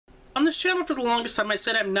On this channel for the longest time I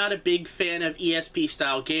said I'm not a big fan of ESP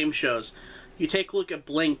style game shows. You take a look at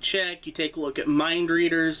Blank Check, you take a look at Mind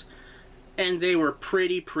Readers, and they were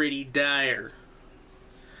pretty dire.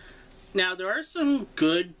 Now there are some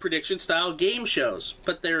good prediction style game shows,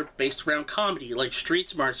 but they're based around comedy, like Street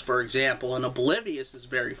Smarts for example, and Oblivious is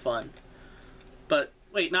very fun. But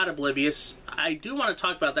wait, not Oblivious. I do want to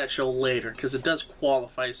talk about that show later, because it does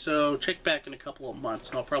qualify, so check back in a couple of months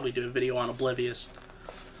and I'll probably do a video on Oblivious.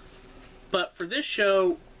 But for this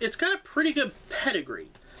show, it's got a pretty good pedigree.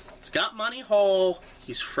 It's got Monty Hall,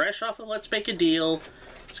 he's fresh off of Let's Make a Deal,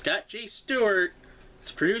 it's got Jay Stewart,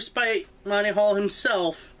 it's produced by Monty Hall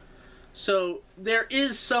himself, so there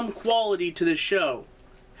is some quality to this show.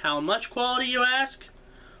 How much quality, you ask?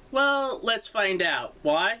 Well, let's find out.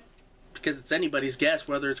 Why? Because it's anybody's guess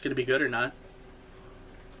whether it's going to be good or not.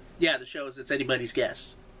 Yeah, the show is it's anybody's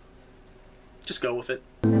guess. Just go with it.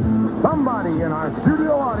 Somebody in our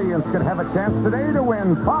studio audience could have a chance today to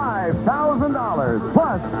win $5,000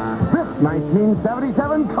 plus this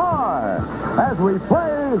 1977 car as we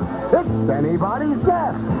play It's Anybody's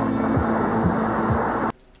Guess.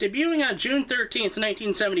 Debuting on June 13th,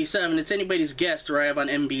 1977, It's Anybody's Guess to arrive on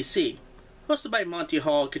NBC. Hosted by Monty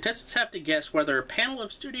Hall, contestants have to guess whether a panel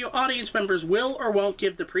of studio audience members will or won't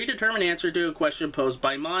give the predetermined answer to a question posed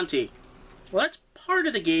by Monty. Well, that's part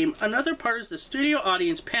of the game. Another part is the studio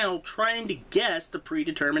audience panel trying to guess the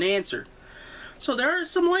predetermined answer. So there are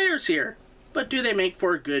some layers here, but do they make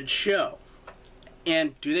for a good show?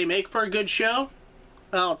 And do they make for a good show?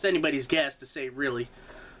 Well, it's anybody's guess to say, really.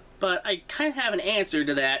 But I kind of have an answer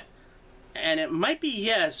to that, and it might be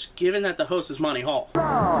yes, given that the host is Monty Hall.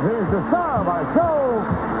 Now, here's the star of our show,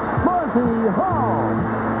 Monty Hall.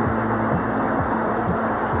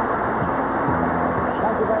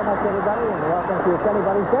 Thank you very much, everybody, and welcome to It's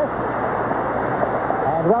Anybody's Guess.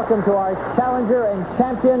 And welcome to our challenger and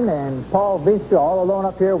champion, and Paul Vistra, all alone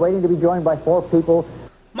up here, waiting to be joined by four people.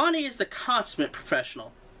 Monty is the consummate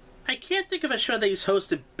professional. I can't think of a show that he's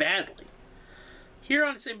hosted badly. Here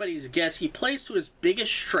on It's Anybody's Guess, he plays to his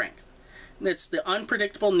biggest strength, and it's the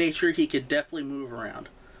unpredictable nature he could definitely move around.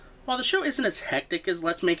 While the show isn't as hectic as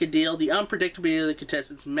Let's Make a Deal, the unpredictability of the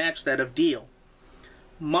contestants match that of Deal.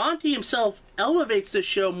 Monty himself elevates this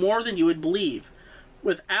show more than you would believe.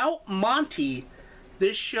 Without Monty,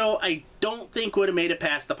 this show I don't think would have made it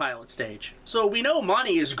past the pilot stage. So we know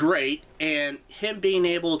Monty is great, and him being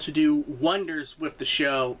able to do wonders with the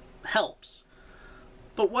show helps.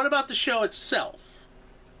 But what about the show itself?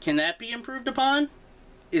 Can that be improved upon?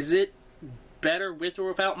 Is it better with or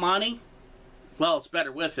without Monty? Well, it's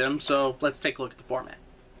better with him, so let's take a look at the format.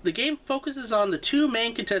 The game focuses on the two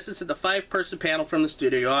main contestants in the five-person panel from the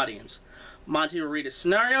studio audience. Monty will read a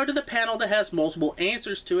scenario to the panel that has multiple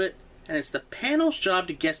answers to it, and it's the panel's job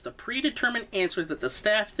to guess the predetermined answer that the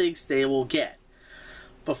staff thinks they will get.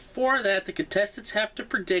 Before that, the contestants have to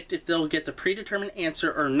predict if they'll get the predetermined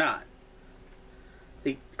answer or not.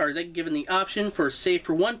 They are then given the option for a safe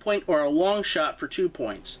for 1 point or a long shot for 2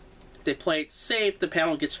 points. If they play it safe, the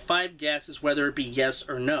panel gets 5 guesses whether it be yes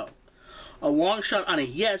or no. A long shot on a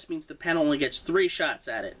yes means the panel only gets 3 shots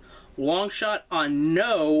at it. Long shot on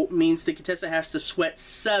no means the contestant has to sweat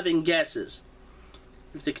 7 guesses.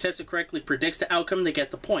 If the contestant correctly predicts the outcome, they get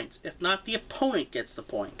the points. If not, the opponent gets the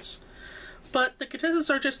points. But the contestants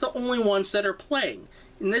are just the only ones that are playing.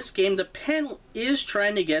 In this game, the panel is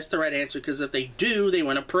trying to guess the right answer because if they do, they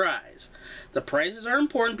win a prize. The prizes are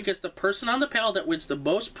important because the person on the panel that wins the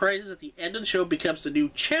most prizes at the end of the show becomes the new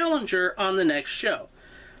challenger on the next show.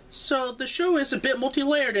 So the show is a bit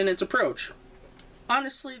multi-layered in its approach.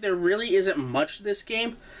 Honestly, there really isn't much to this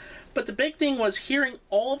game, but the big thing was hearing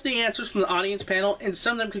all of the answers from the audience panel, and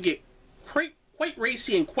some of them could get quite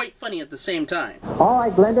racy and quite funny at the same time. All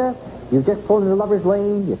right, Glenda, you just pulled into the lover's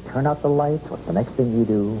lane, you turn out the lights, what's the next thing you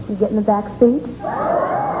do? You get in the back seat.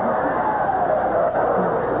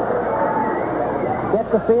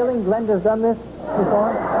 Get the feeling Glenda's done this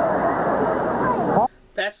before?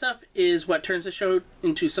 That stuff is what turns the show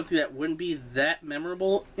into something that wouldn't be that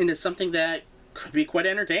memorable into something that could be quite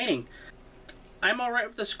entertaining. I'm alright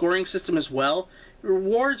with the scoring system as well. It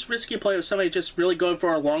rewards risky play with somebody just really going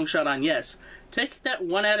for a long shot on yes. Taking that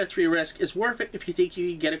 1 out of 3 risk is worth it if you think you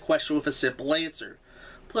can get a question with a simple answer.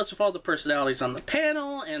 Plus, with all the personalities on the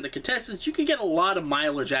panel and the contestants, you can get a lot of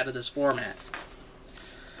mileage out of this format.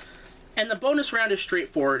 And the bonus round is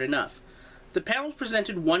straightforward enough. The panel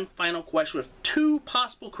presented one final question with 2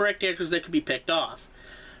 possible correct answers that could be picked off.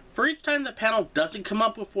 For each time the panel doesn't come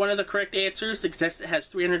up with one of the correct answers, the contestant has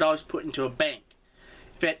 $300 put into a bank.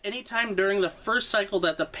 If at any time during the first cycle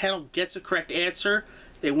that the panel gets a correct answer,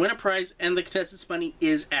 they win a prize and the contestant's money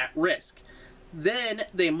is at risk. Then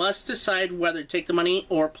they must decide whether to take the money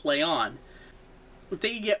or play on. If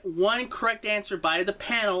they get one correct answer by the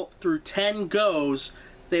panel through 10 goes,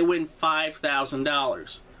 they win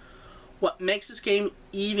 $5,000. What makes this game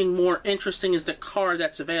even more interesting is the card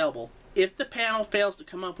that's available. If the panel fails to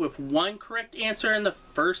come up with one correct answer in the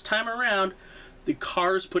first time around, the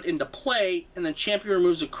card is put into play and the champion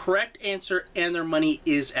removes a correct answer and their money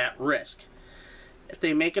is at risk. If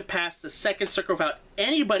they make it past the second circle without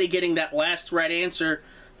anybody getting that last right answer,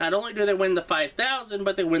 not only do they win the $5,000,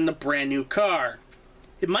 but they win the brand new car.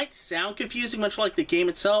 It might sound confusing, much like the game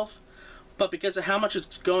itself, but because of how much is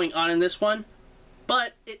going on in this one,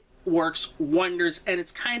 but it works wonders and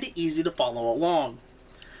it's kind of easy to follow along.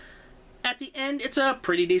 At the end, it's a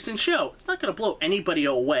pretty decent show. It's not going to blow anybody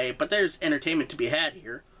away, but there's entertainment to be had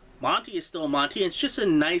here. Monty is still Monty, and it's just a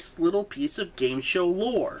nice little piece of game show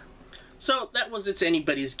lore. So that was It's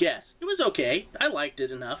Anybody's Guess. It was okay. I liked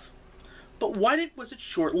it enough. But why was it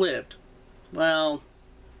short-lived? Well,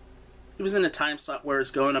 it was in a time slot where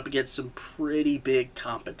it's going up against some pretty big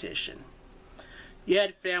competition. You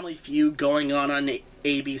had Family Feud going on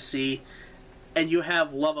ABC, and you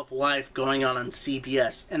have Love of Life going on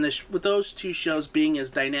CBS. And with those two shows being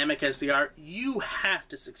as dynamic as they are, you have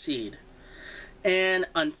to succeed. And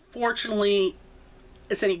unfortunately,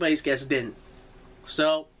 It's Anybody's Guess didn't.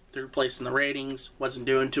 So, third place in the ratings, wasn't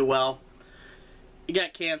doing too well. It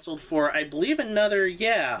got canceled for, I believe,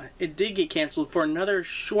 it did get canceled for another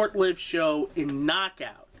short-lived show in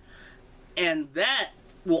Knockout. And that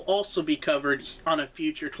will also be covered on a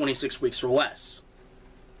future 26 Weeks or Less.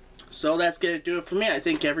 So that's going to do it for me. I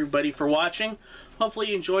thank everybody for watching.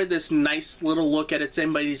 Hopefully you enjoyed this nice little look at It's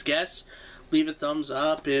Anybody's Guess. Leave a thumbs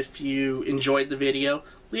up if you enjoyed the video.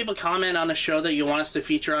 Leave a comment on a show that you want us to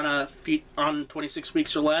feature on 26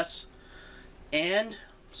 Weeks or Less. And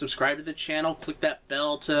subscribe to the channel. Click that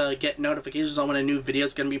bell to get notifications on when a new video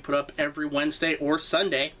is going to be put up every Wednesday or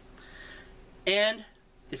Sunday. And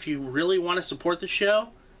if you really want to support the show,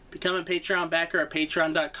 become a Patreon backer at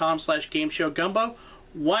patreon.com/GameShowGumbo.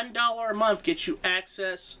 $1 a month gets you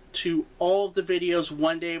access to all of the videos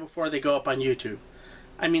one day before they go up on YouTube.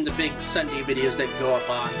 I mean the big Sunday videos that go up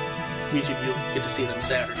on YouTube, you'll get to see them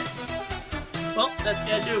Saturday. Well, that's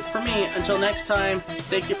going to do it for me. Until next time,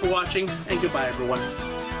 thank you for watching, and goodbye, everyone.